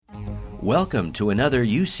Welcome to another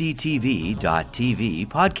UCTV.tv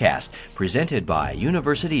podcast presented by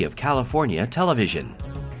University of California Television.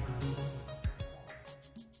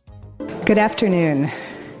 Good afternoon.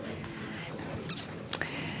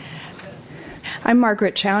 I'm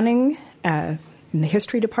Margaret Chowning, in the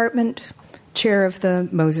History Department, Chair of the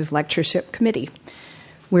Moses Lectureship Committee.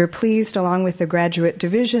 We're pleased, along with the Graduate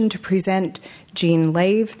Division, to present Jean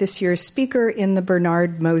Lave, this year's speaker in the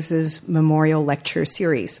Bernard Moses Memorial Lecture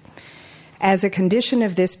Series. As a condition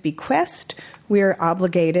of this bequest, we are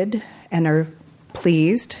obligated and are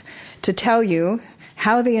pleased to tell you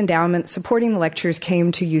how the endowment supporting the lectures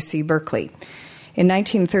came to UC Berkeley. In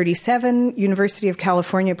 1937, University of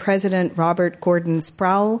California President Robert Gordon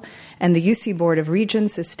Sproul and the UC Board of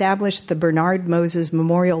Regents established the Bernard Moses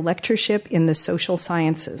Memorial Lectureship in the Social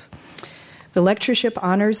Sciences. The lectureship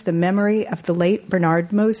honors the memory of the late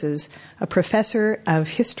Bernard Moses, a professor of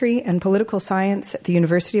history and political science at the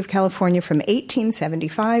University of California from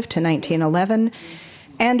 1875 to 1911,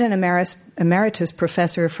 and an emeritus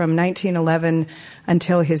professor from 1911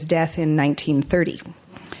 until his death in 1930.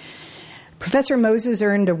 Professor Moses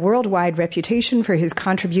earned a worldwide reputation for his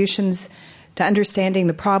contributions to understanding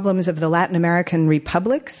the problems of the Latin American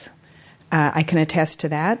republics. I can attest to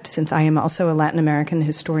that, since I am also a Latin American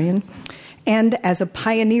historian. And as a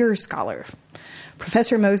pioneer scholar.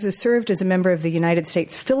 Professor Moses served as a member of the United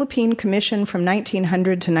States Philippine Commission from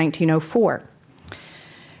 1900 to 1904.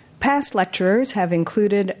 Past lecturers have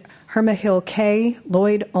included Herma Kay,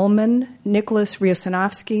 Lloyd Ullman, Nicholas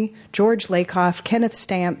Ryosanowski, George Lakoff, Kenneth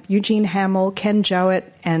Stamp, Eugene Hamill, Ken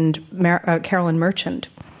Jowett, and Carolyn Merchant.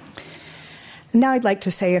 Now I'd like to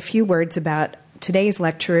say a few words about today's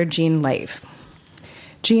lecturer, Jean Lave.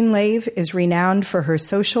 Jean Lave is renowned for her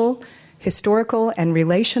social, historical, and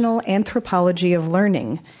relational anthropology of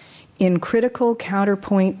learning in critical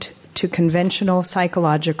counterpoint to conventional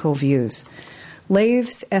psychological views.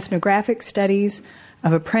 Lave's ethnographic studies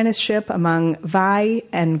of apprenticeship among Vai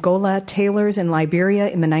and Gola tailors in Liberia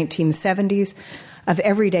in the 1970s, of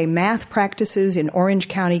everyday math practices in Orange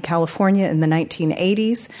County, California in the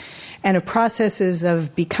 1980s, and of processes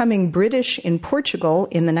of becoming British in Portugal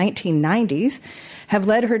in the 1990s, have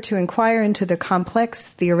led her to inquire into the complex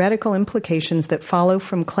theoretical implications that follow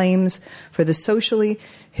from claims for the socially,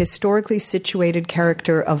 historically situated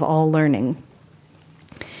character of all learning.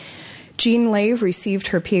 Jean Lave received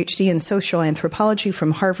her PhD in social anthropology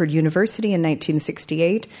from Harvard University in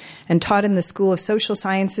 1968 and taught in the School of Social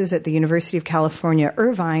Sciences at the University of California,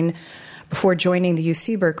 Irvine, before joining the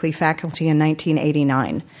UC Berkeley faculty in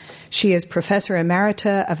 1989. She is Professor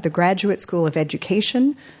Emerita of the Graduate School of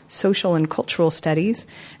Education, Social and Cultural Studies,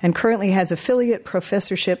 and currently has affiliate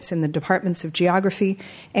professorships in the Departments of Geography,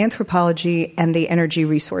 Anthropology, and the Energy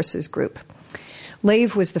Resources Group.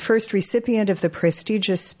 Lave was the first recipient of the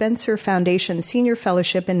prestigious Spencer Foundation Senior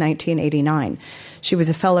Fellowship in 1989. She was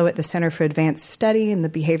a fellow at the Center for Advanced Study in the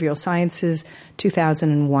Behavioral Sciences,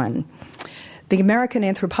 2001. The American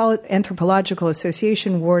Anthropological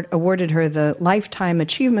Association awarded her the Lifetime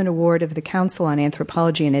Achievement Award of the Council on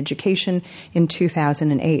Anthropology and Education in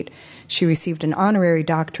 2008. She received an honorary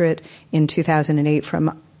doctorate in 2008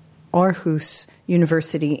 from Aarhus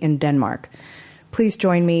University in Denmark. Please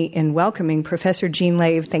join me in welcoming Professor Jean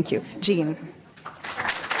Lave. Thank you. Jean.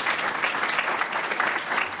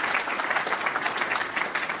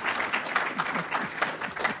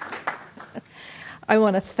 I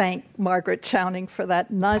want to thank Margaret Chowning for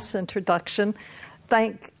that nice introduction.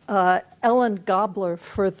 Thank Ellen Gobler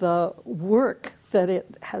for the work that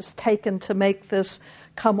it has taken to make this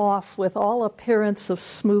come off with all appearance of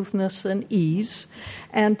smoothness and ease,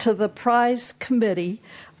 and to the prize committee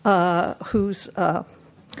whose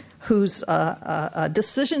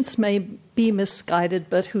decisions may be misguided,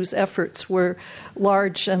 but whose efforts were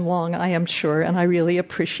large and long, I am sure, and I really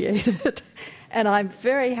appreciate it. And I'm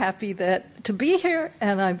very happy to be here,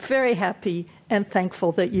 and I'm very happy and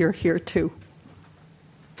thankful that you're here too.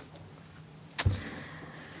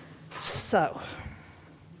 So,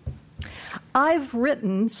 I've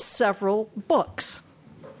written several books.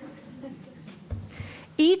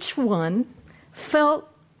 Each one felt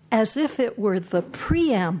as if it were the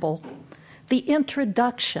preamble, the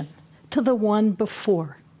introduction to the one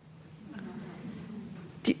before.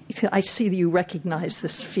 I see that you recognize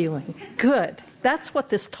this feeling. Good. That's what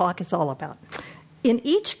this talk is all about. In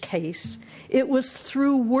each case, it was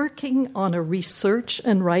through working on a research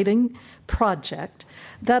and writing project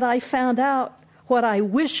that I found out what I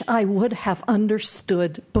wish I would have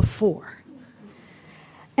understood before.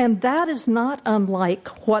 And that is not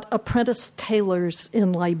unlike what apprentice tailors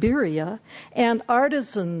in Liberia and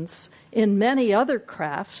artisans in many other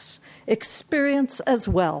crafts experience as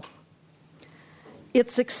well.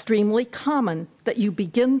 it's extremely common that you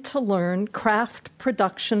begin to learn craft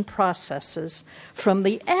production processes from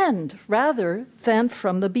the end rather than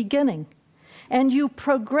from the beginning. And you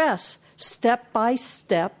progress step by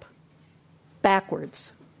step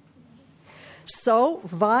backwards. So,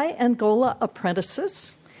 Vai and Gola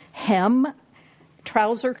apprentices hem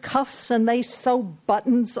trouser cuffs and they sew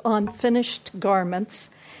buttons on finished garments.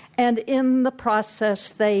 And in the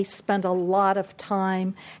process, they spend a lot of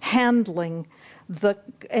time handling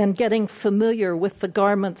and getting familiar with the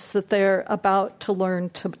garments that they're about to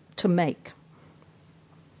learn to make.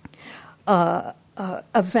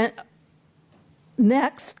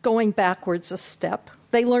 Next, going backwards a step,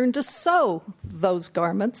 they learn to sew those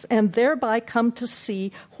garments and thereby come to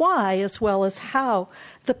see why, as well as how,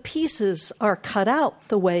 the pieces are cut out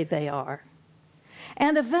the way they are.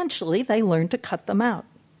 And eventually, they learn to cut them out.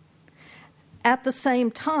 At the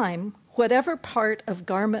same time, whatever part of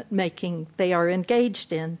garment making they are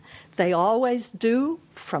engaged in, they always do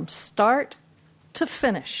from start to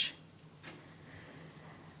finish.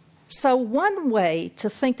 So one way to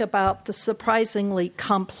think about the surprisingly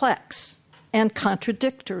complex and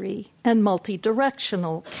contradictory and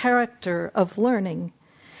multidirectional character of learning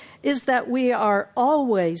is that we are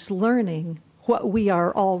always learning what we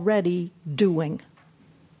are already doing.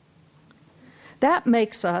 That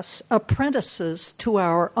makes us apprentices to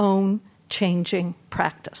our own changing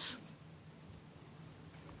practice.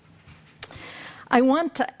 I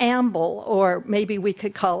want to amble, or maybe we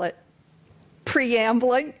could call it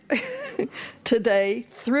preambling, today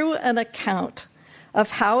through an account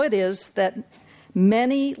of how it is that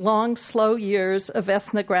many long, slow years of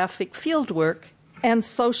ethnographic fieldwork and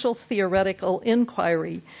social theoretical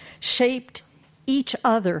inquiry shaped each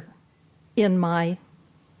other in my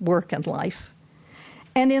work and life.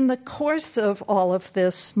 And in the course of all of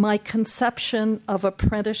this, my conception of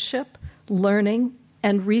apprenticeship, learning,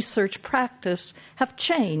 and research practice have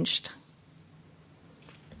changed.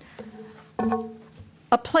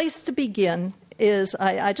 A place to begin is,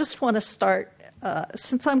 I just want to start,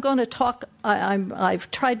 since I'm going to talk,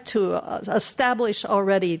 I've tried to establish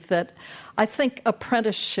already that I think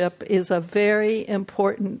apprenticeship is a very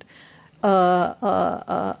important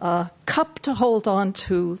cup to hold on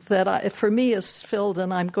to that for me is filled,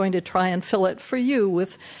 and I'm going to try and fill it for you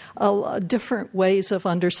with different ways of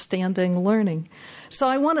understanding learning. So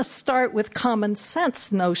I want to start with common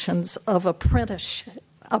sense notions of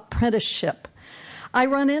apprenticeship. I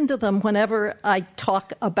run into them whenever I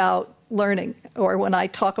talk about learning or when I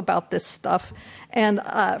talk about this stuff, and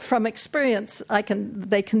from experience,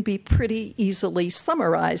 they can be pretty easily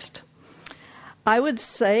summarized. I would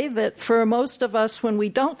say that for most of us, when we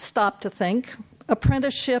don't stop to think,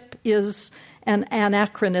 apprenticeship is an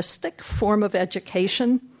anachronistic form of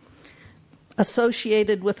education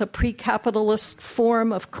associated with a pre-capitalist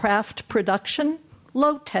form of craft production,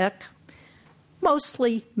 low-tech,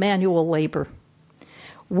 mostly manual labor.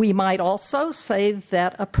 We might also say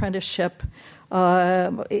that apprenticeship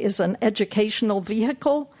is an educational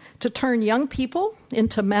vehicle to turn young people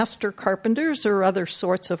into master carpenters or other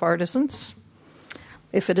sorts of artisans.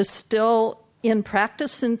 If it is still in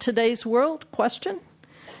practice in today's world,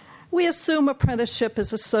 we assume apprenticeship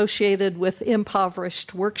is associated with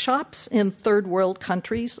impoverished workshops in third world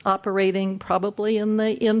countries operating probably in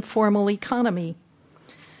the informal economy.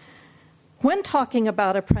 When talking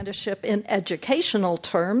about apprenticeship in educational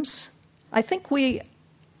terms, I think we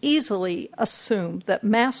easily assume that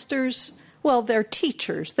masters, they're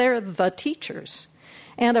teachers, they're the teachers,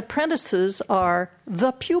 and apprentices are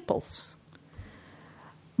the pupils.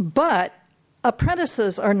 But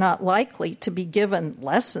apprentices are not likely to be given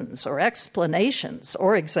lessons or explanations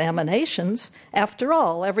or examinations. After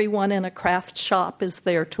all, everyone in a craft shop is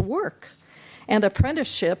there to work. And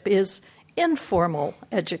apprenticeship is informal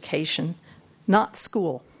education, not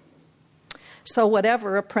school. So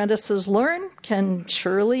whatever apprentices learn can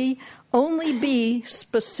surely only be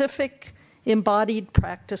specific embodied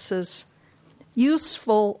practices,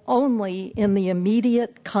 useful only in the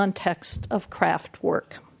immediate context of craft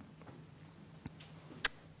work.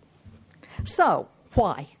 So,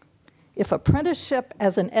 why? If apprenticeship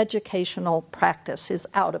as an educational practice is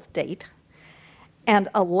out of date and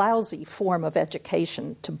a lousy form of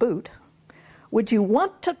education to boot, would you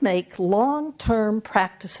want to make long-term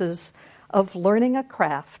practices of learning a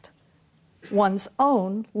craft one's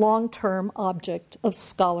own long-term object of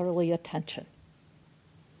scholarly attention?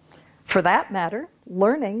 For that matter,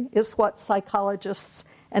 learning is what psychologists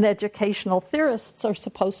and educational theorists are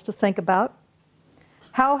supposed to think about.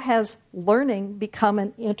 How has learning become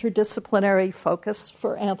an interdisciplinary focus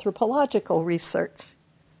for anthropological research?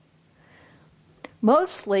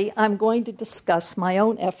 Mostly, I'm going to discuss my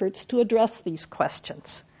own efforts to address these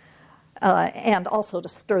questions and also to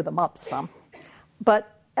stir them up some.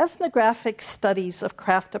 But ethnographic studies of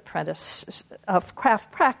craft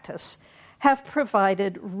practice have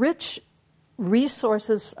provided rich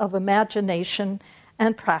resources of imagination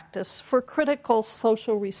and practice for critical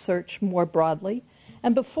social research more broadly.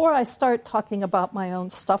 And before I start talking about my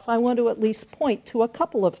own stuff, I want to at least point to a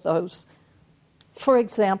couple of those. For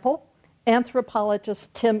example,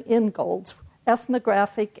 anthropologist Tim Ingold's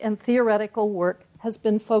ethnographic and theoretical work has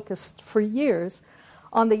been focused for years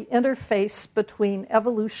on the interface between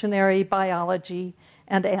evolutionary biology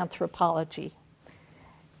and anthropology.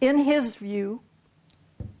 In his view,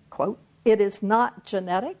 quote, "It is not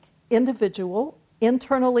genetic, individual,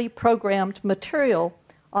 internally programmed material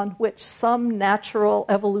on which some natural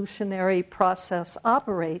evolutionary process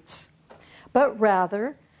operates, but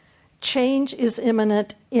rather change is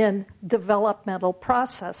imminent in developmental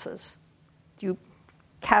processes." Do you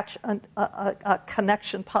catch a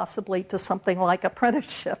connection possibly to something like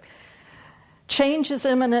apprenticeship? Change is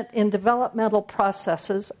imminent in developmental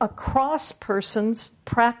processes across persons,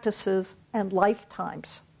 practices, and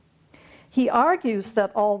lifetimes. He argues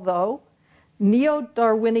that although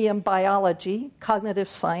neo-Darwinian biology, cognitive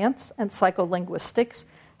science, and psycholinguistics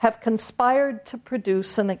have conspired to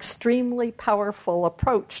produce an extremely powerful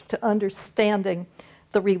approach to understanding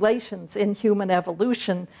the relations in human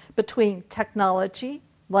evolution between technology,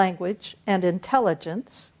 language, and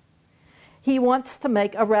intelligence, he wants to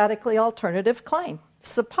make a radically alternative claim.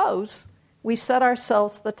 Suppose we set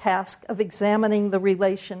ourselves the task of examining the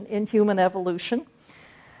relation in human evolution,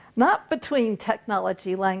 not between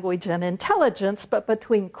technology, language, and intelligence, but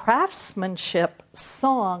between craftsmanship,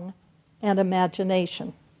 song, and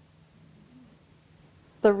imagination.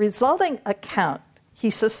 The resulting account, he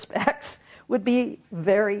suspects, would be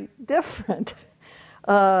very different.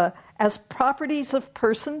 As properties of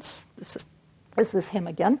persons, this is him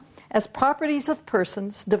again, as properties of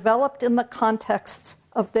persons developed in the contexts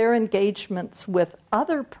of their engagements with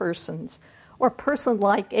other persons or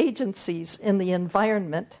person-like agencies in the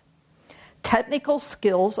environment, technical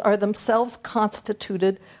skills are themselves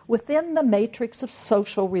constituted within the matrix of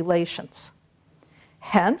social relations.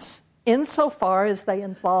 Hence, insofar as they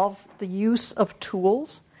involve the use of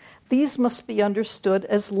tools, these must be understood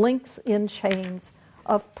as links in chains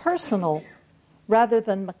of personal rather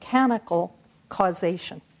than mechanical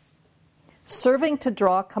causation, serving to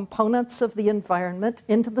draw components of the environment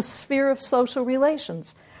into the sphere of social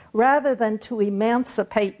relations rather than to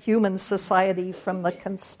emancipate human society from the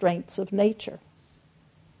constraints of nature.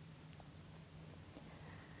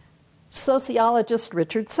 Sociologist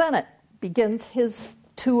Richard Sennett begins his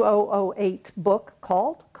 2008 book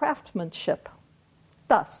called Craftsmanship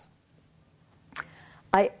thus: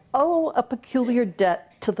 "I owe a peculiar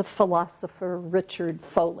debt to the philosopher Richard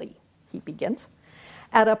Foley," he begins.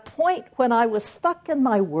 "At a point when I was stuck in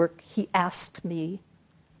my work, he asked me,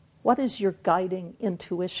 'What is your guiding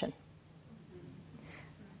intuition?'"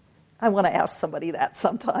 I want to ask somebody that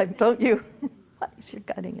sometime, don't you? What is your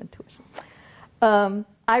guiding intuition?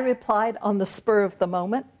 I replied on the spur of the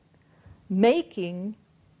moment, "Making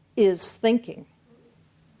is thinking."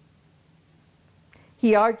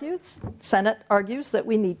 Sennett argues that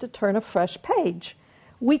we need to turn a fresh page.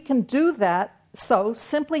 We can do that so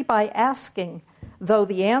simply by asking, though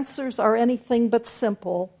the answers are anything but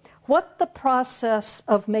simple, what the process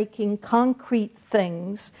of making concrete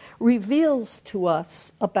things reveals to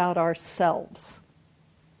us about ourselves.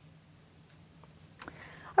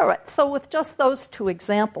 All right, so with just those two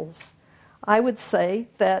examples, I would say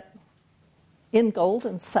that Ingold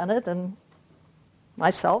and Sennett and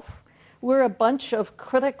myself, we're a bunch of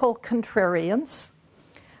critical contrarians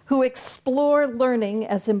who explore learning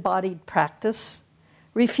as embodied practice,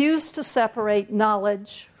 refuse to separate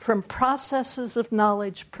knowledge from processes of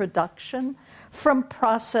knowledge production, from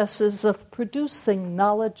processes of producing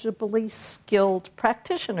knowledgeably skilled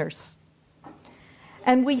practitioners.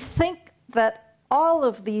 And we think that all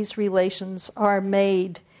of these relations are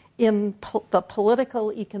made in the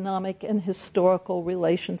political, economic, and historical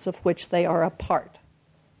relations of which they are a part.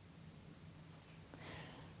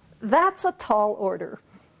 That's a tall order.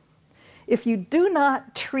 If you do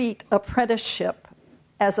not treat apprenticeship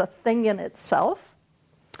as a thing in itself,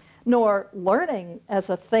 nor learning as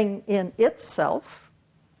a thing in itself,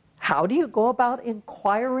 how do you go about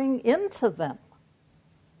inquiring into them?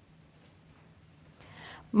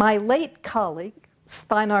 My late colleague,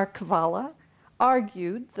 Steinar Kvala,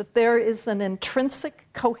 argued that there is an intrinsic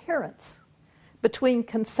coherence between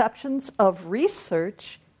conceptions of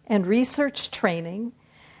research and research training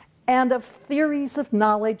and of theories of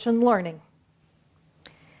knowledge and learning.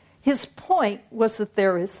 His point was that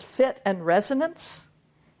there is fit and resonance,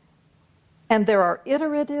 and there are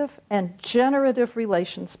iterative and generative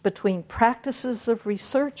relations between practices of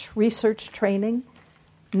research, research training,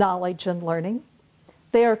 knowledge, and learning.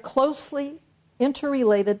 They are closely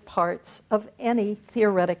interrelated parts of any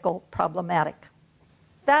theoretical problematic.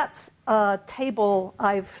 That's a table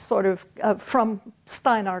I've from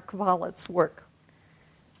Steinar Kvala's work.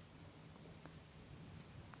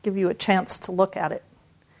 Give you a chance to look at it.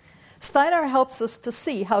 Steinar helps us to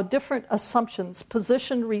see how different assumptions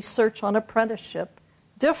position research on apprenticeship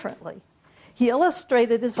differently. He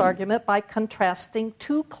illustrated his argument by contrasting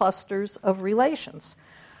two clusters of relations.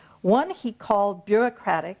 One he called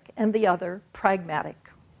bureaucratic and the other pragmatic.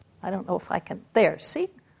 I don't know if I can. There, see?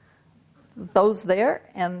 Those there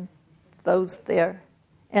and those there.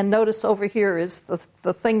 And notice over here is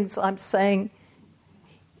the things I'm saying,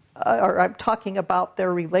 or I'm talking about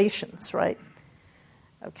their relations, right?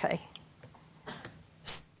 Okay.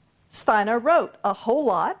 Steinar wrote a whole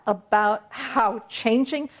lot about how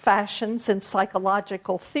changing fashions in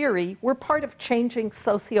psychological theory were part of changing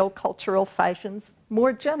sociocultural fashions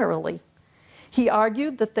more generally. He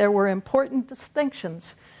argued that there were important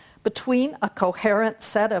distinctions between a coherent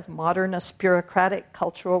set of modernist bureaucratic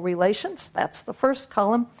cultural relations, that's the first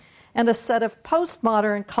column, and a set of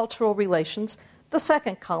postmodern cultural relations, the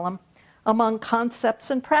second column, among concepts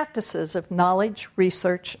and practices of knowledge,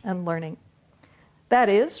 research, and learning. That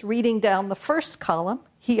is, reading down the first column,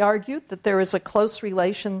 he argued that there is a close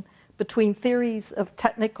relation between theories of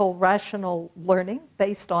technical rational learning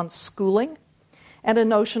based on schooling and a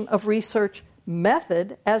notion of research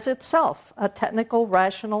method as itself a technical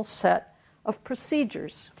rational set of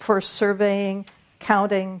procedures for surveying,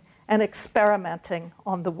 counting, and experimenting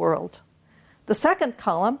on the world. The second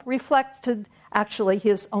column reflected actually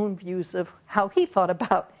his own views of how he thought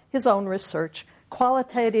about his own research,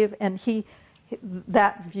 qualitative, and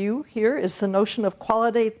that view here is the notion of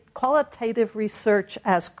qualitative research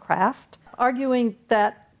as craft, arguing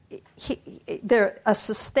that a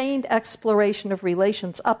sustained exploration of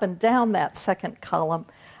relations up and down that second column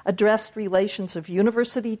addressed relations of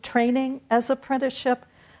university training as apprenticeship,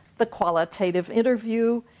 the qualitative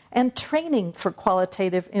interview, and training for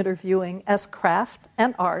qualitative interviewing as craft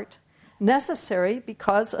and art, necessary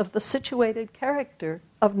because of the situated character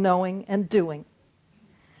of knowing and doing.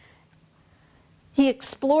 He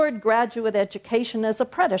explored graduate education as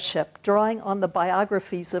apprenticeship, drawing on the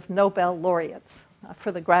biographies of Nobel laureates.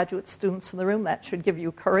 For the graduate students in the room, that should give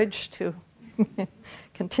you courage to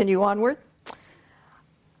continue onward.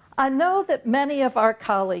 I know that many of our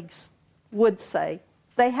colleagues would say,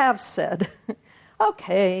 they have said,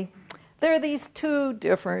 okay, there are these two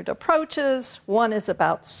different approaches. One is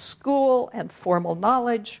about school and formal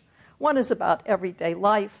knowledge. One is about everyday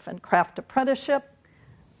life and craft apprenticeship.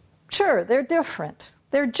 Sure, they're different.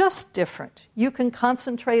 They're just different. You can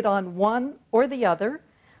concentrate on one or the other.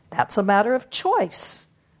 That's a matter of choice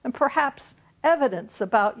and perhaps evidence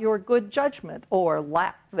about your good judgment or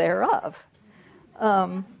lack thereof.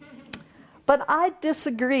 But I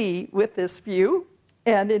disagree with this view,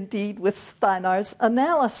 and indeed with Steinar's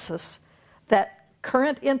analysis, that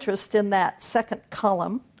current interest in that second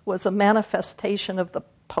column was a manifestation of the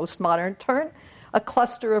postmodern turn, a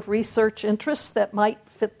cluster of research interests that might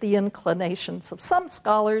fit the inclinations of some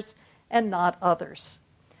scholars and not others.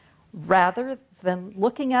 Rather than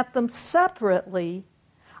looking at them separately,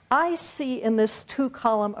 I see in this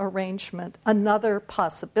two-column arrangement another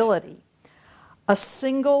possibility. A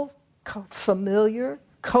single, familiar,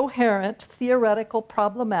 coherent, theoretical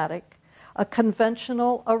problematic, a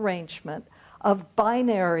conventional arrangement of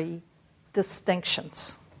binary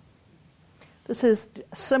distinctions. This is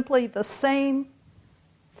simply the same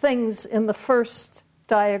things in the first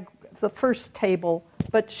table,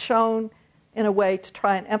 but shown in a way to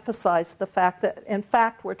try and emphasize the fact that, in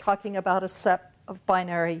fact, we're talking about a set of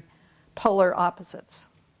binary polar opposites.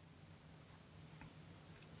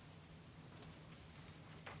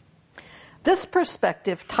 This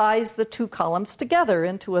perspective ties the two columns together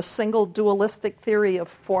into a single dualistic theory of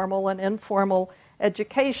formal and informal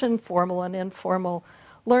education, formal and informal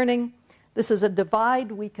learning. This is a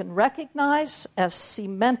divide we can recognize as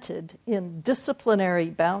cemented in disciplinary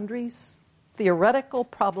boundaries, theoretical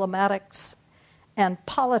problematics, and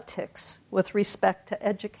politics with respect to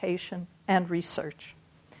education and research.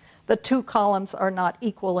 The two columns are not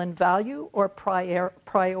equal in value or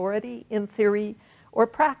priority in theory or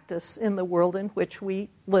practice in the world in which we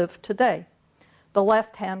live today. The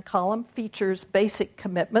left-hand column features basic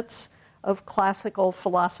commitments of classical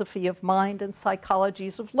philosophy of mind and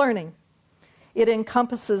psychologies of learning. It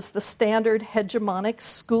encompasses the standard hegemonic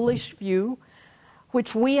schoolish view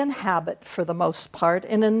which we inhabit for the most part,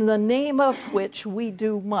 and in the name of which we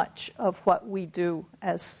do much of what we do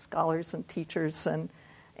as scholars and teachers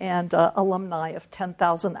and alumni of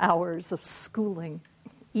 10,000 hours of schooling,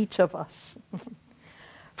 each of us.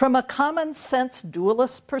 From a common sense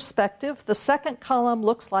dualist perspective, the second column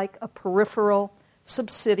looks like a peripheral,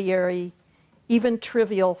 subsidiary, even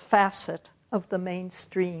trivial facet of the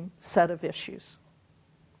mainstream set of issues.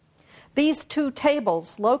 These two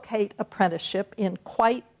tables locate apprenticeship in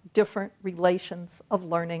quite different relations of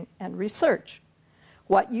learning and research.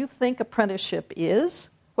 What you think apprenticeship is,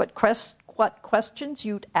 what questions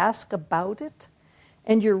you'd ask about it,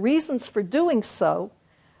 and your reasons for doing so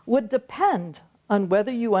would depend on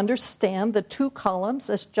whether you understand the two columns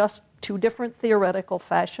as just two different theoretical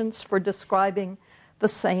fashions for describing the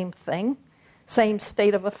same thing, same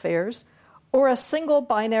state of affairs, or a single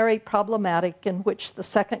binary problematic in which the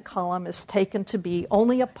second column is taken to be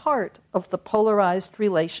only a part of the polarized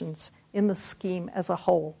relations in the scheme as a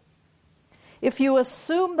whole. If you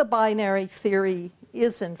assume the binary theory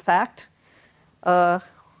is, in fact,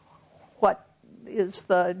 what is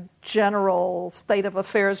the general state of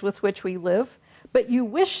affairs with which we live, but you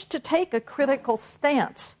wish to take a critical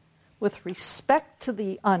stance with respect to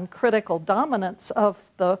the uncritical dominance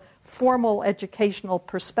of the formal educational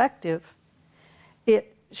perspective,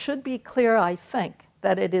 it should be clear, I think,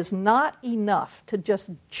 that it is not enough to just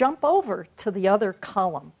jump over to the other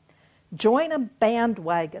column, join a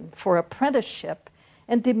bandwagon for apprenticeship,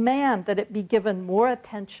 and demand that it be given more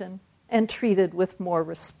attention and treated with more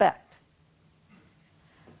respect.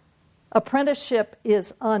 Apprenticeship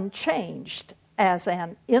is unchanged as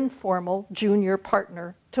an informal junior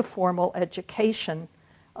partner to formal education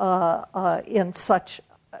in such,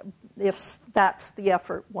 if that's the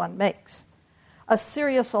effort one makes. A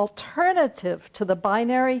serious alternative to the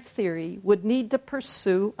binary theory would need to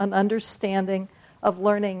pursue an understanding of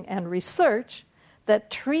learning and research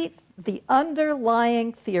that treat the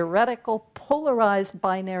underlying theoretical polarized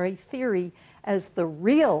binary theory as the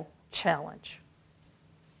real challenge.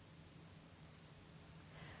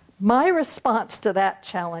 My response to that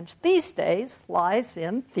challenge these days lies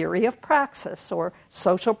in theory of praxis, or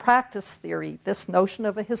social practice theory, this notion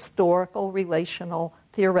of a historical, relational,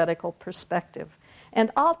 theoretical perspective.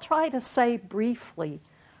 And I'll try to say briefly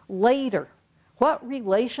later what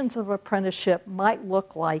relations of apprenticeship might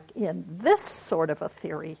look like in this sort of a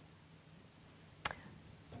theory.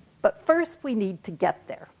 But first we need to get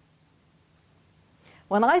there.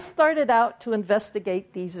 When I started out to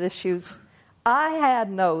investigate these issues, I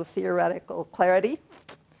had no theoretical clarity,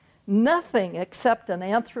 nothing except an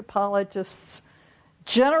anthropologist's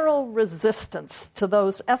general resistance to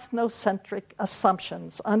those ethnocentric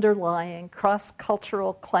assumptions underlying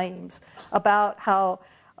cross-cultural claims about how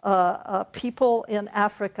people in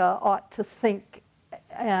Africa ought to think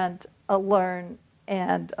and learn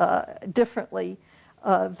and differently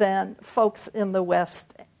than folks in the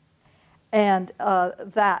West, and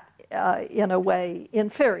that in a way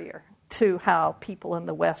inferior to how people in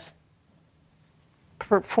the West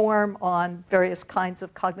perform on various kinds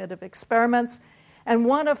of cognitive experiments. And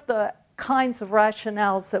one of the kinds of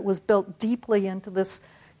rationales that was built deeply into this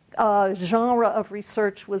genre of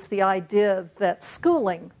research was the idea that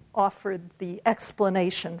schooling offered the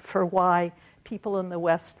explanation for why people in the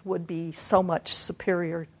West would be so much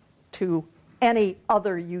superior to any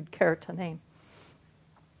other you'd care to name.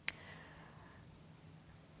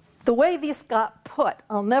 The way these got put,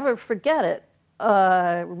 I'll never forget it,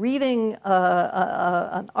 reading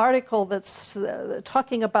an article that's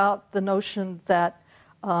talking about the notion that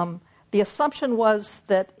the assumption was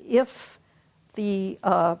that if the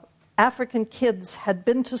African kids had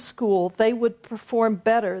been to school, they would perform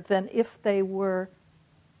better than if they were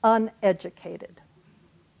uneducated.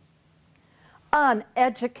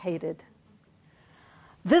 Uneducated.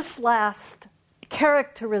 This last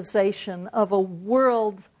characterization of a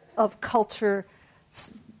world of culture,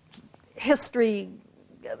 history,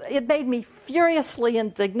 it made me furiously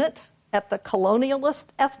indignant at the colonialist,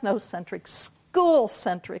 ethnocentric,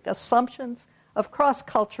 school-centric assumptions of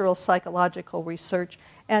cross-cultural psychological research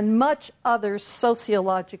and much other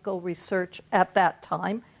sociological research at that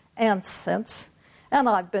time and since. And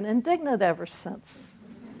I've been indignant ever since.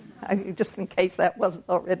 Just in case that wasn't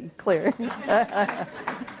already clear.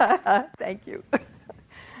 Thank you.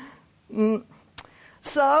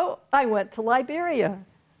 So I went to Liberia,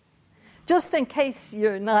 just in case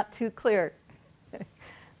you're not too clear.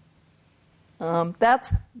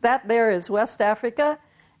 That there is West Africa,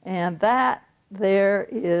 and that there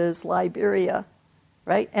is Liberia,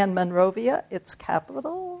 right? And Monrovia, its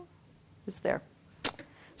capital, is there.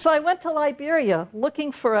 So I went to Liberia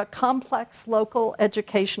looking for a complex local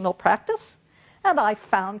educational practice, and I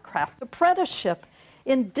found craft apprenticeship,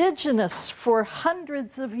 indigenous for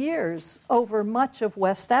hundreds of years over much of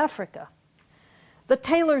West Africa. The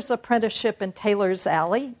tailor's apprenticeship in Taylor's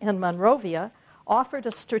Alley in Monrovia offered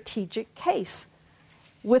a strategic case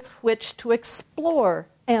with which to explore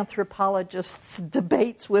anthropologists'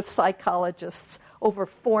 debates with psychologists over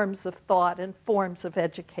forms of thought and forms of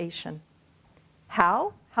education.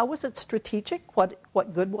 How? How was it strategic?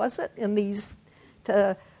 What good was it in these,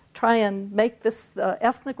 to try and make this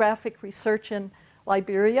ethnographic research in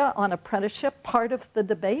Liberia on apprenticeship part of the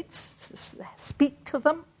debates, speak to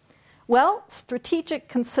them? Well, strategic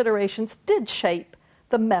considerations did shape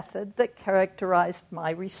the method that characterized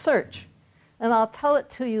my research. And I'll tell it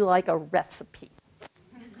to you like a recipe.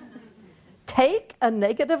 Take a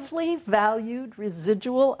negatively valued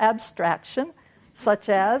residual abstraction, such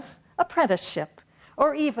as apprenticeship,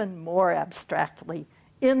 or even more abstractly,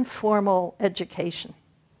 informal education.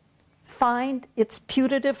 Find its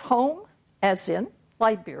putative home, as in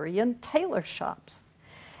Liberian tailor shops.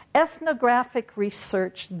 Ethnographic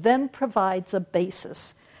research then provides a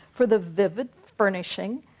basis for the vivid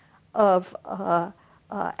furnishing of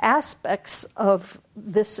aspects of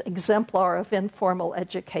this exemplar of informal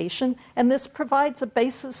education, and this provides a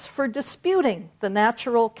basis for disputing the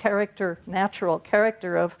natural character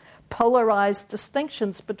of polarized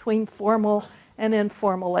distinctions between formal and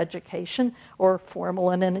informal education, or formal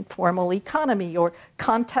and informal economy, or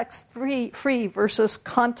context-free versus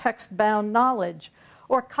context-bound knowledge,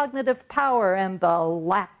 or cognitive power and the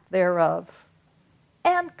lack thereof,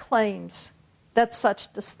 and claims that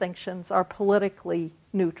such distinctions are politically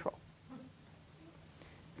neutral.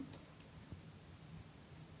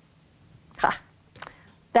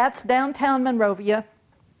 That's downtown Monrovia,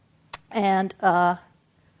 and the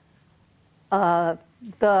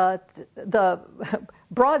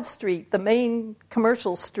Broad Street, the main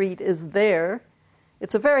commercial street, is there.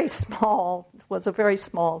 Was a very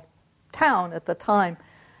small town at the time.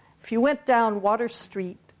 If you went down Water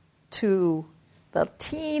Street to the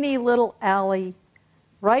teeny little alley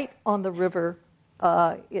right on the river,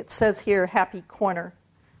 it says here Happy Corner.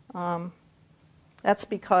 That's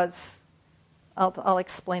because, I'll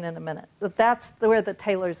explain in a minute. That's where the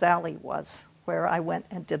Taylor's Alley was, where I went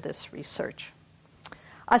and did this research.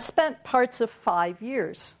 I spent parts of 5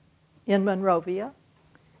 years in Monrovia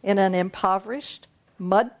in an impoverished,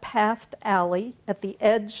 mud-pathed alley at the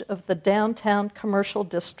edge of the downtown commercial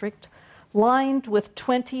district, lined with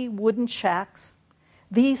 20 wooden shacks,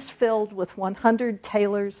 these filled with 100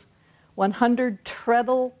 tailors, 100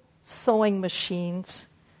 treadle sewing machines,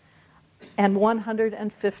 and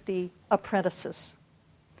 150 apprentices.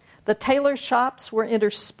 The tailor shops were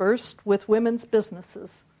interspersed with women's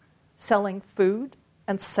businesses, selling food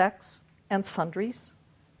and sex and sundries.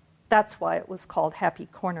 That's why it was called Happy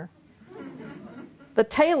Corner. The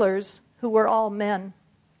tailors, who were all men,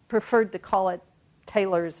 preferred to call it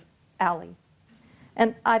Taylor's Alley.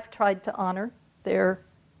 And I've tried to honor their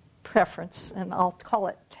preference, and I'll call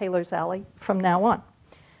it Taylor's Alley from now on.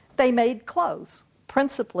 They made clothes,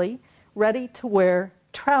 principally ready-to-wear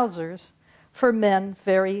trousers for men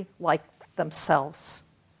very like themselves.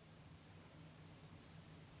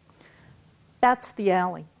 That's the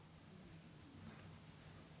alley.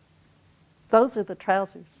 Those are the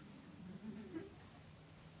trousers.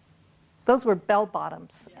 Those were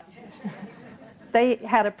bell-bottoms. They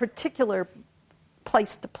had a particular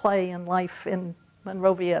place to play in life in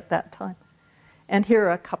Monrovia at that time. And here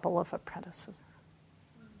are a couple of apprentices.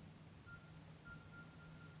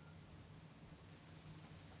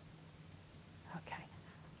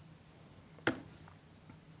 Okay.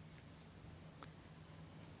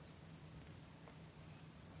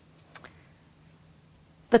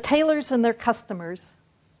 The tailors and their customers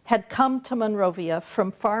had come to Monrovia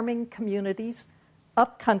from farming communities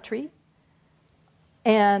up country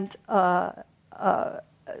and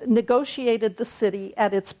negotiated the city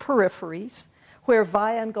at its peripheries, where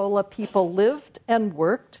Viangola people lived and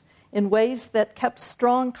worked in ways that kept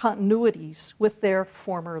strong continuities with their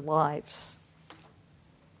former lives.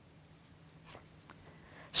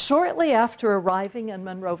 Shortly after arriving in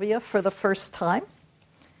Monrovia for the first time,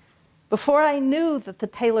 before I knew that the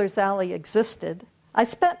Taylor's Alley existed, I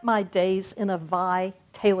spent my days in a Vi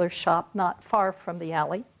tailor shop not far from the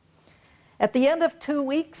alley. At the end of 2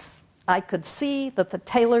 weeks, I could see that the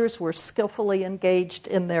tailors were skillfully engaged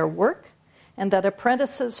in their work, and that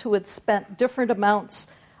apprentices who had spent different amounts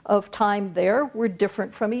of time there were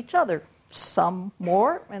different from each other, some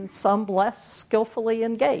more and some less skillfully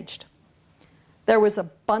engaged. There was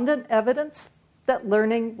abundant evidence that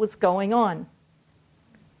learning was going on.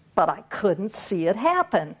 But I couldn't see it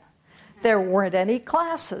happen. There weren't any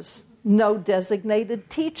classes, no designated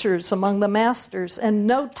teachers among the masters, and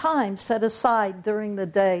no time set aside during the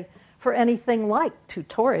day for anything like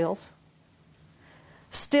tutorials.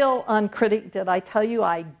 Still uncritic, did I tell you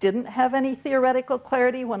I didn't have any theoretical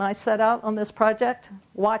clarity when I set out on this project?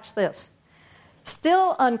 Watch this.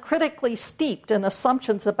 Still uncritically steeped in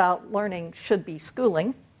assumptions about learning should be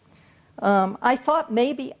schooling, I thought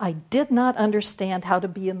maybe I did not understand how to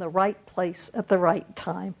be in the right place at the right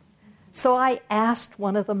time. So I asked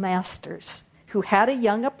one of the masters, who had a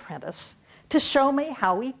young apprentice, to show me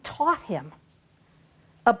how he taught him.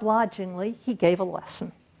 Obligingly, he gave a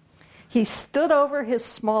lesson. He stood over his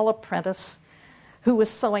small apprentice, who was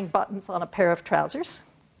sewing buttons on a pair of trousers,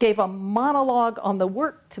 gave a monologue on the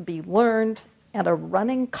work to be learned, and a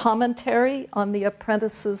running commentary on the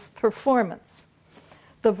apprentice's performance.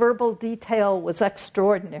 The verbal detail was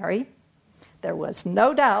extraordinary. There was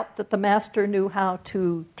no doubt that the master knew how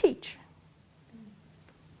to teach.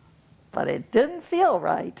 But it didn't feel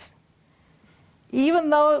right, even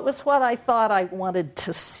though it was what I thought I wanted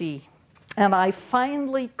to see. And I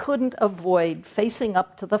finally couldn't avoid facing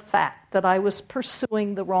up to the fact that I was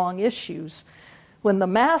pursuing the wrong issues when the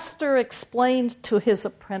master explained to his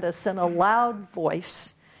apprentice in a loud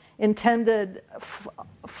voice, intended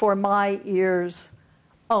for my ears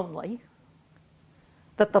only,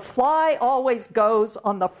 that the fly always goes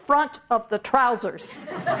on the front of the trousers.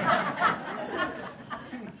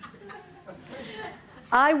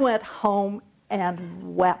 I went home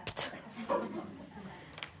and wept.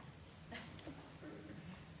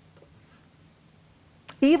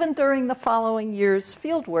 Even during the following year's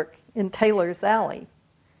fieldwork in Taylor's Alley,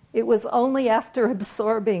 it was only after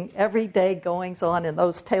absorbing everyday goings-on in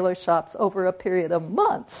those tailor shops over a period of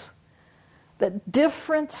months that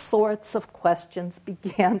different sorts of questions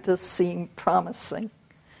began to seem promising.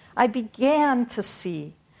 I began to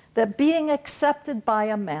see that being accepted by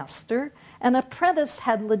a master, an apprentice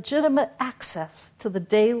had legitimate access to the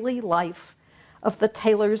daily life of the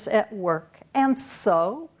tailors at work, and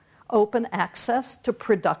so open access to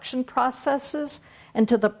production processes and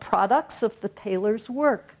to the products of the tailor's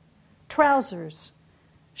work: trousers,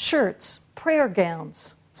 shirts, prayer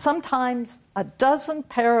gowns, sometimes a dozen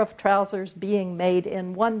pair of trousers being made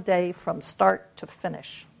in one day from start to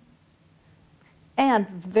finish. And,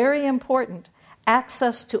 very important,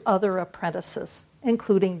 access to other apprentices,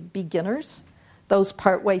 including beginners, those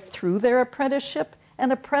partway through their apprenticeship,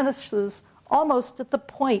 and apprentices almost at the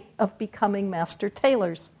point of becoming master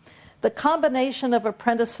tailors. The combination of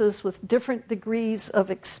apprentices with different degrees of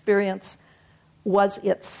experience was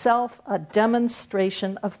itself a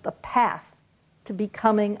demonstration of the path to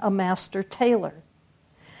becoming a master tailor.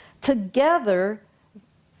 Together,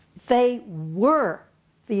 they were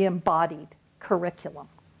the embodied curriculum.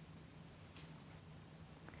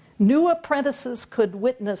 New apprentices could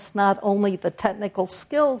witness not only the technical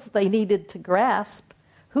skills they needed to grasp,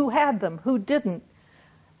 who had them, who didn't,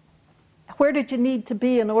 where did you need to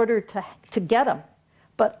be in order to get them,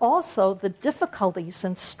 but also the difficulties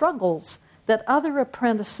and struggles that other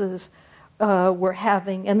apprentices were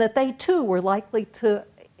having and that they too were likely to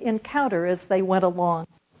encounter as they went along.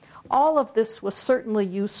 All of this was certainly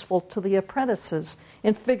useful to the apprentices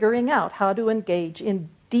in figuring out how to engage in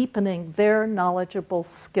deepening their knowledgeable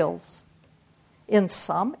skills. In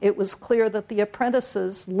sum, it was clear that the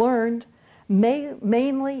apprentices learned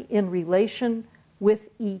mainly in relation with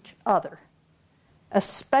each other,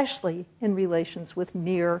 especially in relations with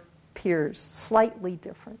near peers, slightly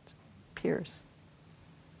different peers.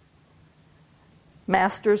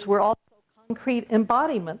 Masters were also concrete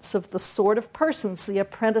embodiments of the sort of persons the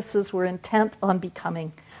apprentices were intent on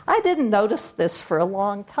becoming. I didn't notice this for a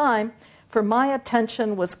long time, for my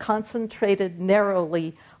attention was concentrated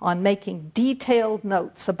narrowly on making detailed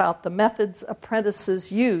notes about the methods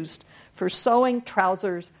apprentices used for sewing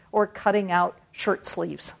trousers or cutting out shirt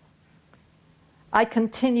sleeves. I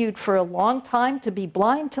continued for a long time to be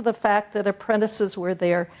blind to the fact that apprentices were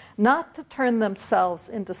there not to turn themselves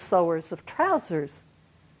into sewers of trousers,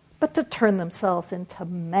 but to turn themselves into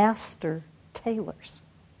master tailors.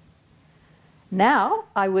 Now,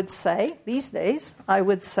 I would say, these days, I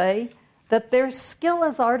would say that their skill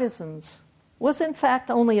as artisans was in fact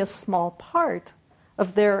only a small part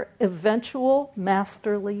of their eventual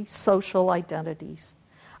masterly social identities.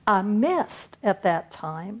 I missed at that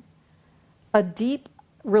time a deep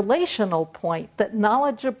relational point that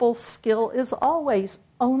knowledgeable skill is always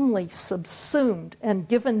only subsumed and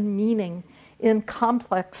given meaning in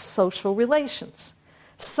complex social relations,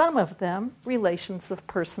 some of them relations of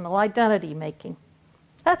personal identity making.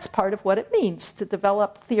 That's part of what it means to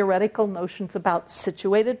develop theoretical notions about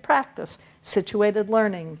situated practice, situated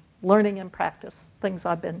learning, learning and practice, things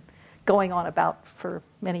I've been going on about for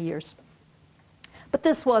many years. But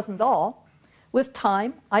this wasn't all. With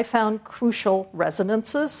time, I found crucial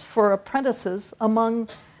resonances for apprentices among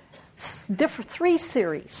three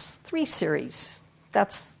series.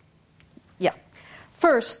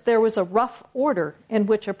 First, there was a rough order in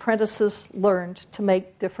which apprentices learned to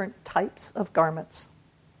make different types of garments.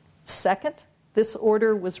 Second, this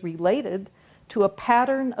order was related to a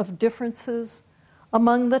pattern of differences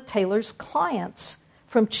among the tailor's clients,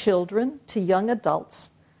 from children to young adults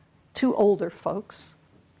to older folks.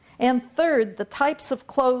 And third, the types of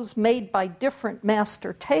clothes made by different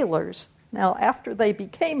master tailors, now after they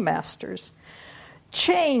became masters,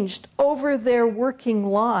 changed over their working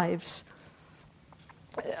lives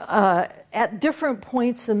at different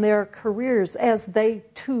points in their careers as they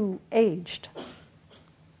too aged.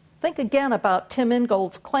 Think again about Tim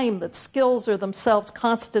Ingold's claim that skills are themselves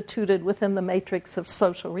constituted within the matrix of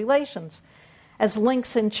social relations, as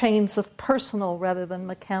links in chains of personal rather than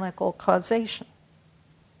mechanical causation.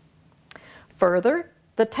 Further,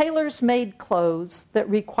 the tailors made clothes that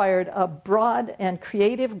required a broad and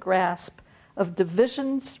creative grasp of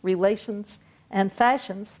divisions, relations, and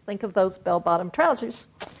fashions, think of those bell-bottom trousers,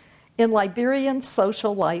 in Liberian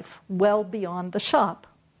social life well beyond the shop.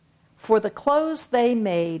 For the clothes they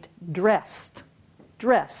made dressed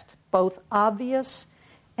both obvious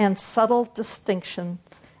and subtle distinctions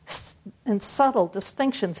in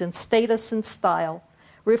status and style,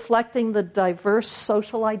 reflecting the diverse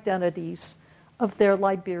social identities of their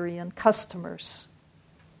Liberian customers.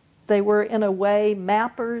 They were, in a way,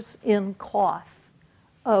 mappers in cloth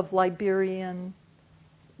of Liberian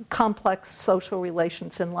complex social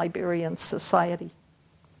relations in Liberian society.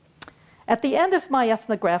 At the end of my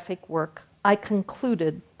ethnographic work, I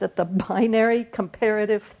concluded that the binary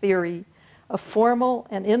comparative theory of formal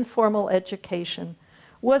and informal education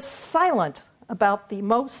was silent about the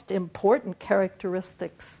most important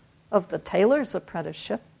characteristics of the tailor's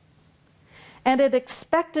apprenticeship, and it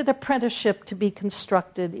expected apprenticeship to be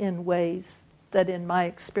constructed in ways that, in my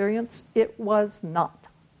experience, it was not.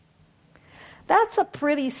 That's a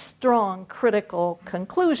pretty strong critical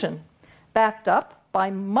conclusion, backed up by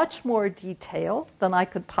much more detail than I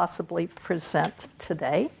could possibly present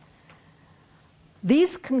today.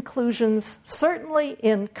 These conclusions certainly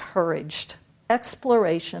encouraged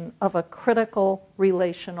exploration of a critical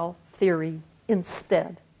relational theory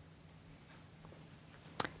instead.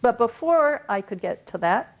 But before I could get to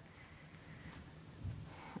that,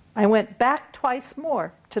 I went back twice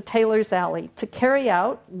more to Taylor's Alley to carry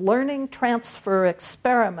out learning transfer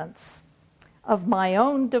experiments of my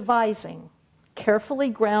own devising, carefully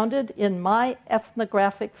grounded in my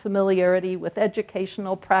ethnographic familiarity with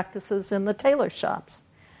educational practices in the tailor shops.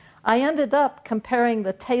 I ended up comparing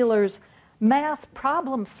the tailor's math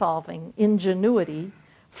problem-solving ingenuity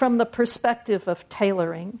from the perspective of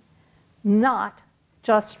tailoring, not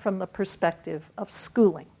just from the perspective of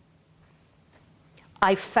schooling.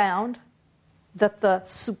 I found that the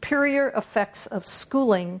superior effects of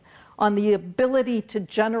schooling on the ability to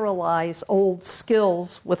generalize old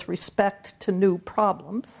skills with respect to new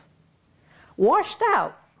problems washed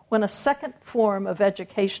out when a second form of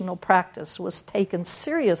educational practice was taken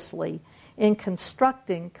seriously in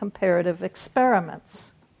constructing comparative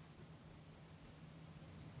experiments.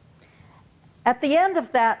 At the end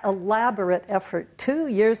of that elaborate effort, 2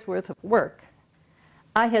 years' worth of work,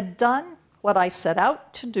 I had done what I set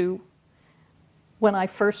out to do when I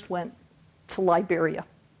first went to Liberia.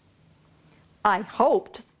 I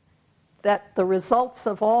hoped that the results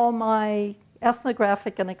of all my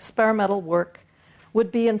ethnographic and experimental work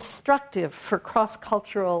would be instructive for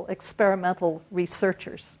cross-cultural experimental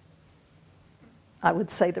researchers. I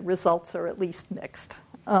would say the results are at least mixed,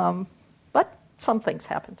 but some things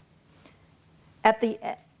happened. At the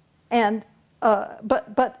end,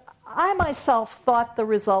 but I myself thought the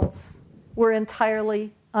results were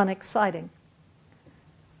entirely unexciting.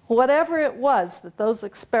 Whatever it was that those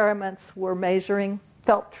experiments were measuring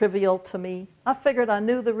felt trivial to me. I figured I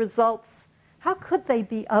knew the results. How could they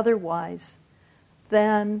be otherwise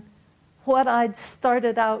than what I'd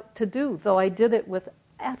started out to do, though I did it with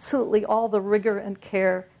absolutely all the rigor and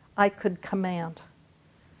care I could command?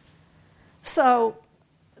 So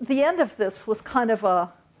the end of this was kind of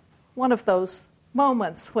one of those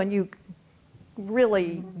moments when you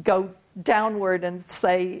really go downward and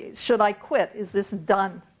say, should I quit? Is this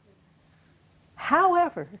done?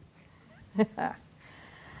 However,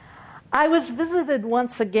 I was visited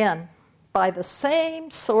once again by the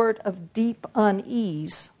same sort of deep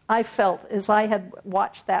unease I felt as I had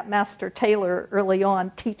watched that master tailor early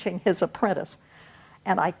on teaching his apprentice.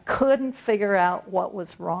 And I couldn't figure out what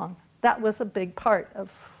was wrong. That was a big part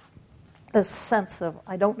of a sense of,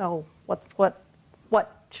 I don't know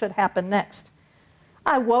what should happen next.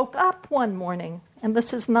 I woke up one morning, and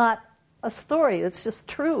this is not a story, it's just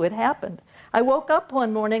true, it happened. I woke up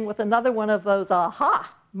one morning with another one of those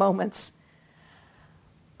aha moments.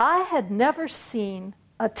 I had never seen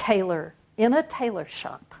a tailor in a tailor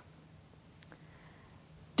shop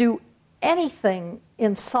do anything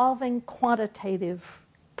in solving quantitative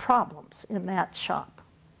problems in that shop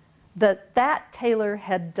that tailor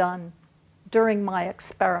had done during my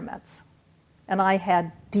experiments. And I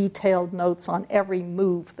had detailed notes on every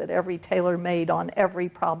move that every tailor made on every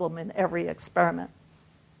problem in every experiment.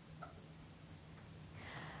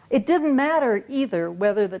 It didn't matter either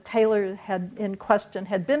whether the tailor in question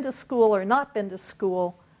had been to school or not been to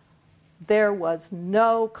school. There was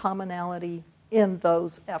no commonality in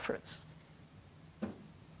those efforts.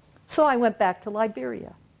 So I went back to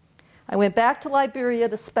Liberia. I went back to Liberia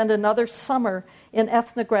to spend another summer in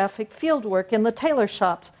ethnographic fieldwork in the tailor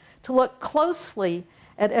shops to look closely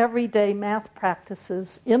at everyday math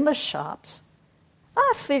practices in the shops.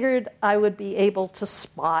 I figured I would be able to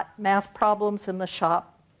spot math problems in the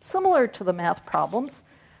shop similar to the math problems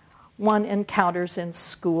one encounters in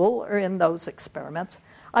school or in those experiments.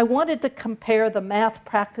 I wanted to compare the math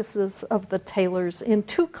practices of the tailors in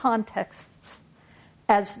two contexts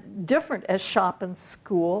as different as shop and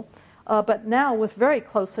school, but now with very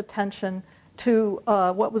close attention to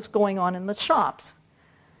what was going on in the shops.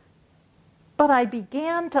 But I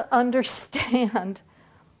began to understand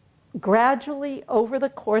gradually over the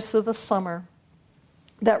course of the summer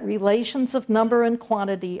that relations of number and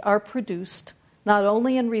quantity are produced not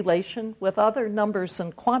only in relation with other numbers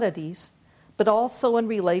and quantities, but also in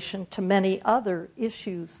relation to many other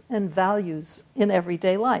issues and values in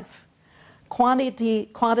everyday life.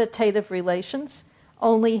 Quantitative relations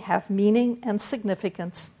only have meaning and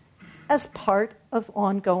significance as part of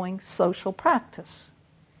ongoing social practice.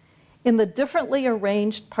 In the differently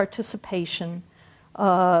arranged participation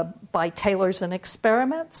by tailors in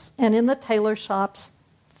experiments and in the tailor shops,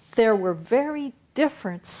 there were very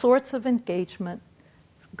different sorts of engagement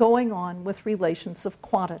going on with relations of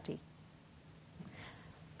quantity.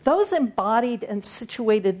 Those embodied and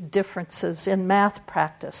situated differences in math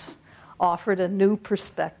practice offered a new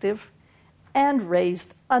perspective and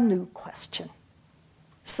raised a new question.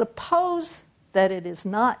 Suppose that it is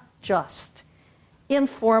not just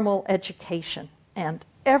informal education and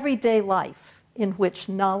everyday life in which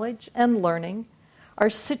knowledge and learning are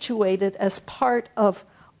situated as part of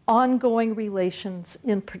ongoing relations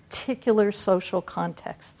in particular social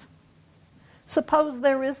contexts. Suppose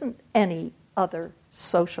there isn't any other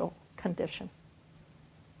social condition.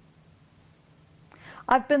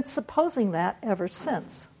 I've been supposing that ever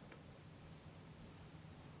since.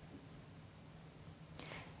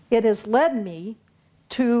 It has led me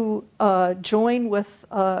to join with,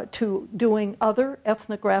 to doing other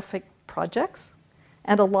ethnographic projects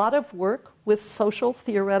and a lot of work with social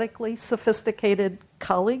theoretically sophisticated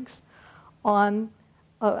colleagues on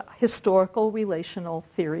historical relational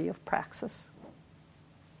theory of praxis.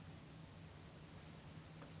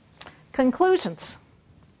 Conclusions.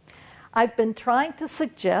 I've been trying to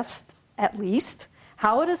suggest, at least,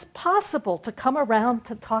 how it is possible to come around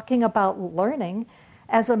to talking about learning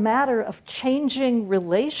as a matter of changing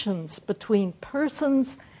relations between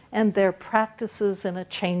persons and their practices in a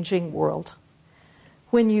changing world.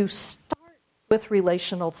 When you start with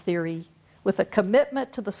relational theory, with a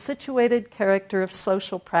commitment to the situated character of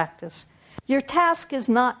social practice, your task is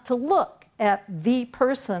not to look at the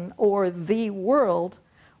person or the world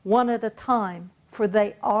one at a time, for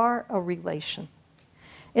they are a relation.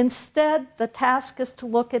 Instead, the task is to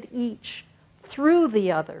look at each through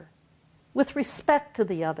the other, with respect to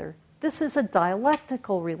the other. This is a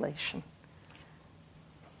dialectical relation.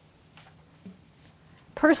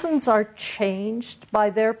 Persons are changed by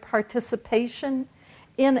their participation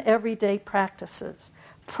in everyday practices.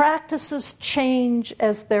 Practices change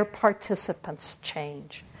as their participants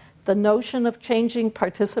change. The notion of changing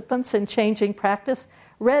participants and changing practice,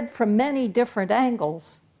 read from many different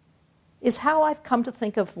angles, is how I've come to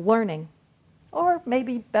think of learning, or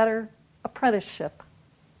maybe better, apprenticeship.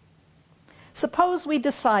 Suppose we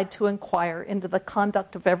decide to inquire into the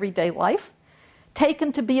conduct of everyday life,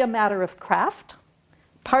 taken to be a matter of craft,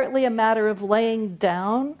 partly a matter of laying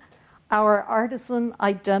down our artisan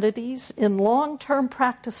identities in long-term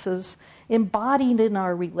practices embodied in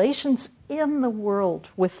our relations in the world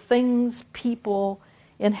with things, people,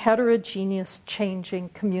 in heterogeneous, changing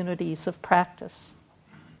communities of practice.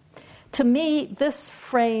 To me, this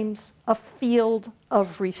frames a field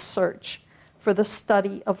of research for the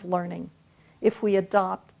study of learning if we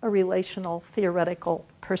adopt a relational theoretical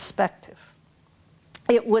perspective.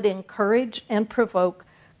 It would encourage and provoke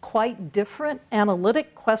quite different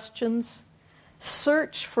analytic questions,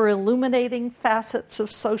 search for illuminating facets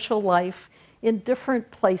of social life in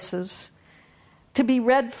different places, to be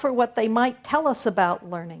read for what they might tell us about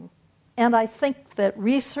learning. And I think that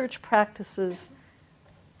research practices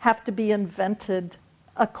have to be invented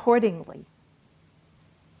accordingly.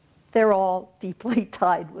 They're all deeply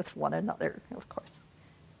tied with one another, of course.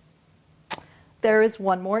 There is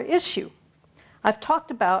one more issue. I've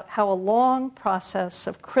talked about how a long process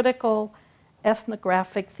of critical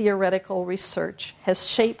ethnographic theoretical research has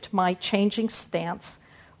shaped my changing stance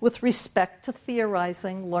with respect to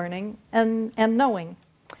theorizing, learning, and knowing.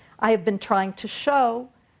 I have been trying to show,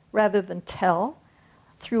 rather than tell,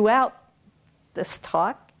 throughout this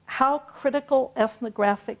talk, how critical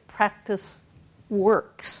ethnographic practice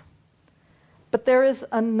works. But there is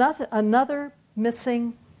another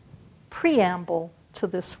missing preamble to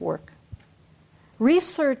this work.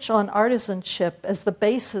 Research on artisanship as the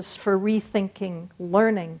basis for rethinking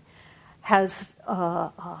learning has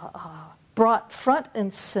brought front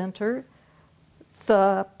and center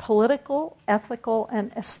the political, ethical,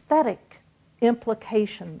 and aesthetic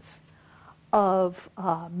implications of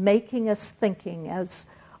making us thinking as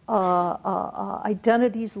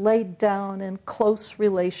identities laid down in close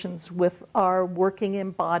relations with our working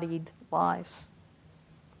embodied lives.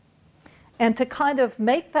 And to kind of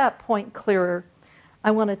make that point clearer, I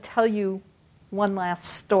want to tell you one last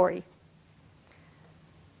story.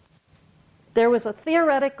 There was a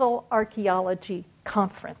theoretical archaeology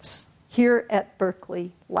conference here at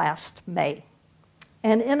Berkeley last May.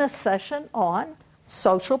 And in a session on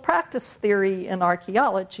social practice theory in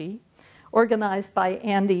archaeology, organized by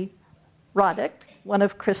Andy Roddick, one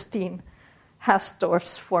of Christine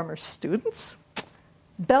Hasdorf's former students,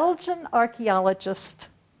 Belgian archaeologist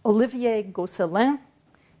Olivier Gosselin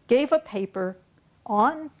gave a paper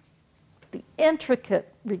on the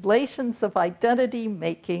intricate relations of identity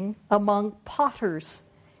making among potters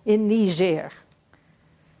in Niger.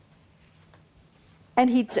 And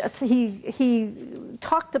he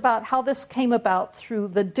talked about how this came about through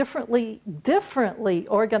the differently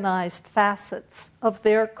organized facets of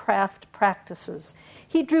their craft practices.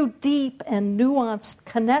 He drew deep and nuanced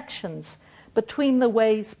connections between the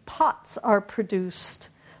ways pots are produced,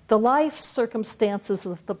 the life circumstances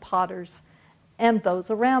of the potters, and those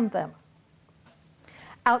around them.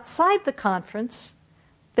 Outside the conference,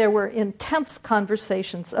 there were intense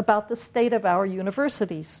conversations about the state of our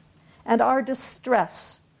universities and our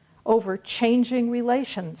distress over changing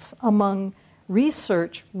relations among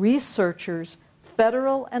researchers,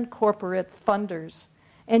 federal and corporate funders,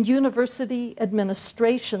 and university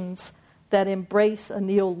administrations that embrace a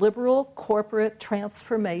neoliberal corporate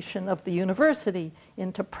transformation of the university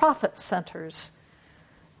into profit centers,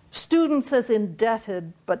 students as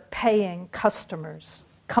indebted but paying customers,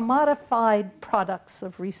 commodified products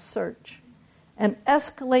of research, and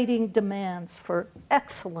escalating demands for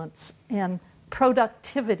excellence and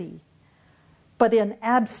productivity, but in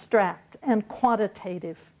abstract and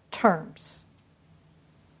quantitative terms.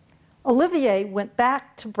 Olivier went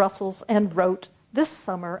back to Brussels and wrote this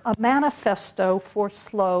summer a manifesto for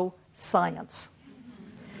slow science,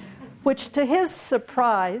 which to his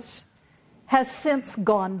surprise has since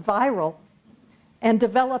gone viral and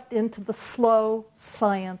developed into the slow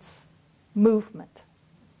science movement.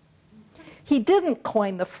 He didn't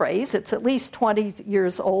coin the phrase, it's at least 20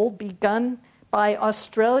 years old, begun by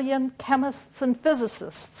Australian chemists and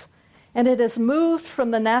physicists, and it has moved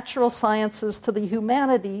from the natural sciences to the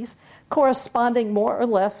humanities, corresponding more or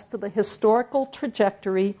less to the historical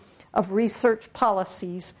trajectory of research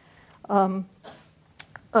policies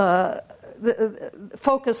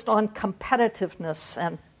focused on competitiveness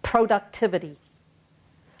and productivity.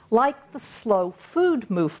 Like the slow food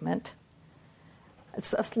movement,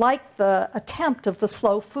 it's like the attempt of the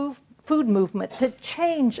slow food movement to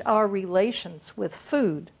change our relations with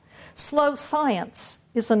food. Slow science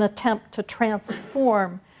is an attempt to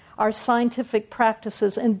transform our scientific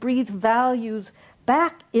practices and breathe values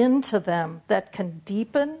back into them that can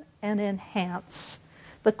deepen and enhance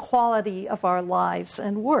the quality of our lives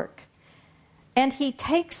and work. And he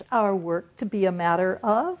takes our work to be a matter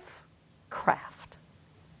of craft,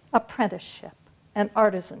 apprenticeship, and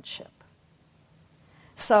artisanship.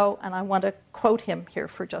 So, and I want to quote him here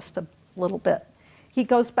for just a little bit. He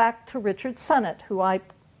goes back to Richard Sennett, who I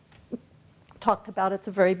talked about at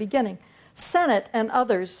the very beginning. Sennett and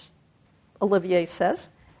others, Olivier says,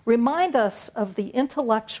 remind us of the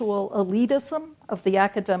intellectual elitism of the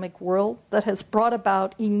academic world that has brought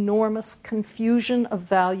about enormous confusion of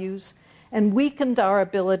values and weakened our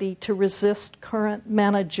ability to resist current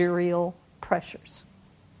managerial pressures.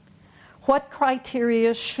 What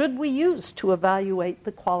criteria should we use to evaluate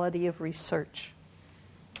the quality of research?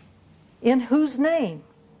 In whose name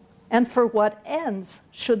and for what ends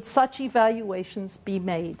should such evaluations be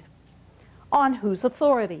made? On whose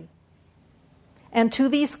authority? And to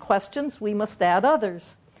these questions, we must add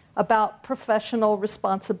others about professional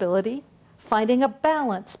responsibility, finding a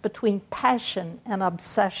balance between passion and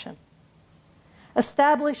obsession,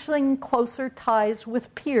 establishing closer ties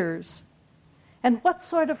with peers, and what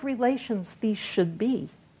sort of relations these should be.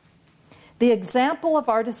 The example of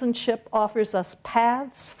artisanship offers us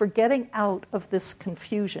paths for getting out of this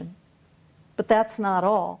confusion. But that's not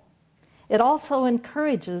all. It also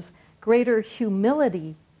encourages greater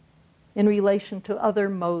humility in relation to other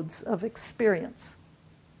modes of experience.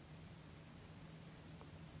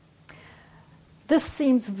 This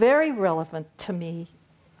seems very relevant to me,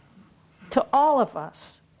 to all of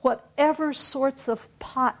us, whatever sorts of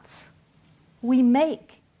pots we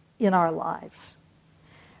make in our lives,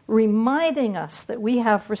 reminding us that we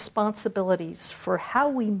have responsibilities for how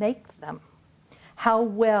we make them, how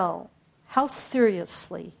well, how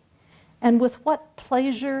seriously, and with what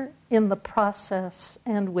pleasure in the process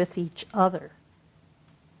and with each other.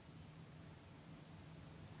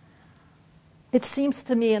 It seems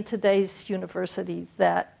to me in today's university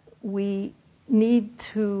that we need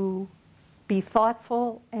to be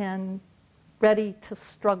thoughtful and ready to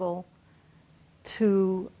struggle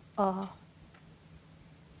to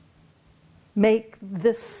make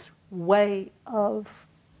this way of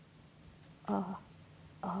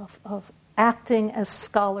acting as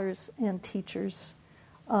scholars and teachers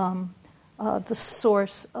the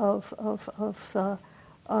source of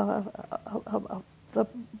the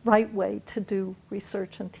right way to do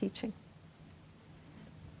research and teaching.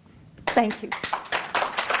 Thank you.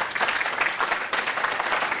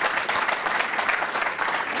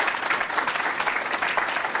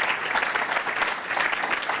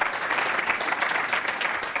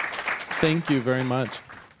 Thank you very much.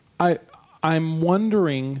 I'm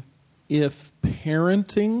wondering if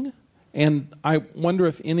parenting, and I wonder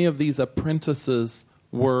if any of these apprentices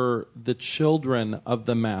were the children of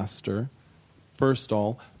the master, first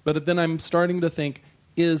all. But then I'm starting to think,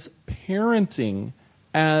 is parenting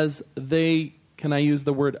as they, can I use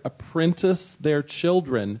the word, apprentice their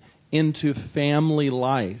children into family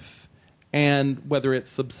life? And whether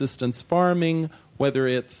it's subsistence farming, whether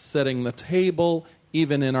it's setting the table,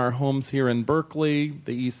 even in our homes here in Berkeley,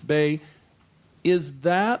 the East Bay, is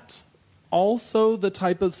that also the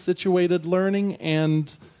type of situated learning?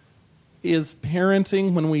 And is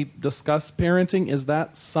parenting, when we discuss parenting, is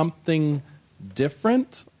that something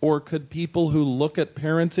different? Or could people who look at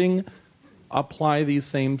parenting apply these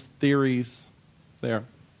same theories there?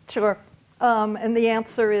 Sure. And the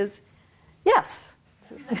answer is yes.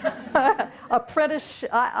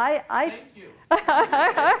 Apprenticeship. Thank you.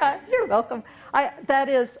 You're welcome.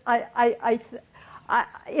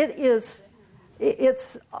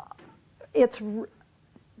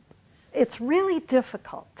 It's really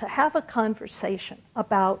difficult to have a conversation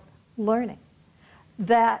about learning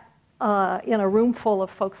that in a room full of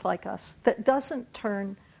folks like us that doesn't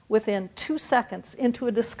turn within 2 seconds into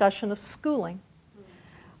a discussion of schooling.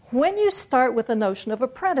 When you start with the notion of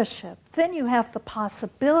apprenticeship, then you have the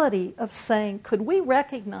possibility of saying, could we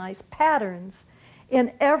recognize patterns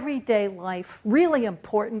in everyday life, really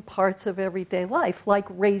important parts of everyday life, like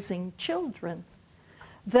raising children,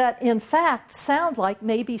 that in fact sound like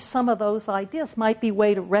maybe some of those ideas might be a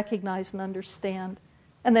way to recognize and understand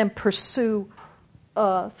and then pursue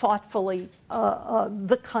thoughtfully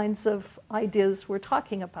the kinds of ideas we're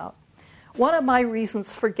talking about. One of my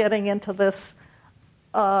reasons for getting into this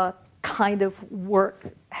kind of work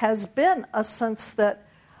has been a sense that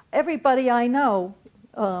everybody I know,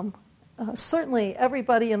 certainly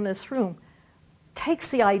everybody in this room, takes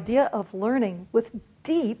the idea of learning with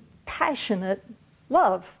deep, passionate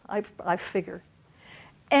love, I figure.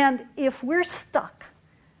 And if we're stuck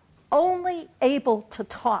only able to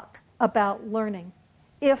talk about learning,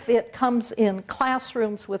 if it comes in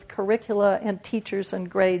classrooms with curricula and teachers and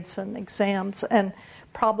grades and exams and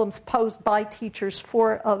problems posed by teachers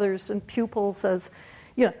for others and pupils, as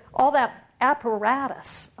all that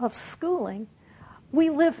apparatus of schooling,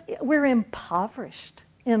 we're impoverished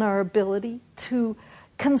in our ability to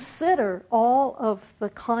consider all of the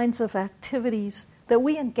kinds of activities that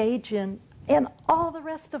we engage in all the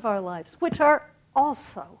rest of our lives, which are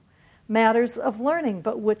also matters of learning,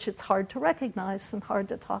 but which it's hard to recognize and hard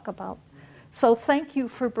to talk about. So thank you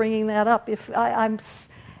for bringing that up. I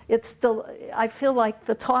feel like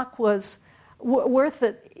the talk was worth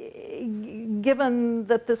it, given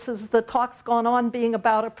that the talk's gone on being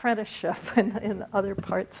about apprenticeship in other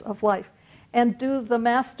parts of life. And do the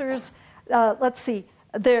masters, let's see,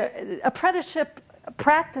 their apprenticeship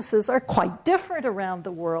practices are quite different around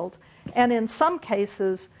the world, and in some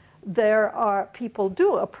cases there are people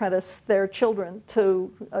do apprentice their children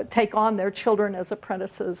to take on their children as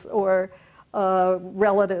apprentices or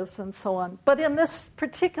relatives and so on. But in this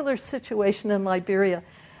particular situation in Liberia,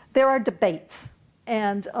 there are debates,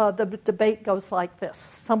 and the debate goes like this.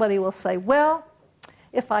 Somebody will say, well,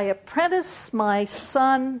 if I apprentice my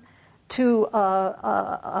son to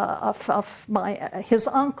his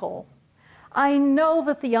uncle, I know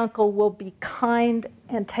that the uncle will be kind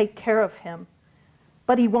and take care of him,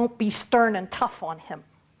 but he won't be stern and tough on him.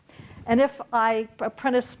 And if I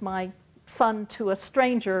apprentice my son to a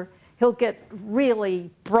stranger, he'll get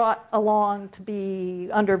really brought along to be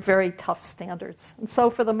under very tough standards. And so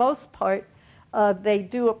for the most part, they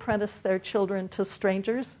do apprentice their children to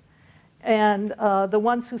strangers. And the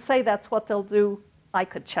ones who say that's what they'll do, I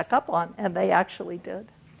could check up on, and they actually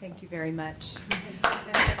did. Thank you very much.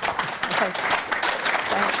 Okay.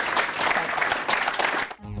 Thanks.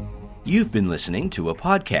 You've been listening to a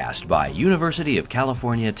podcast by University of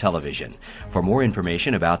California Television. For more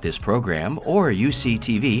information about this program or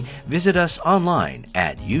UCTV, visit us online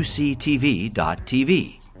at uctv.tv.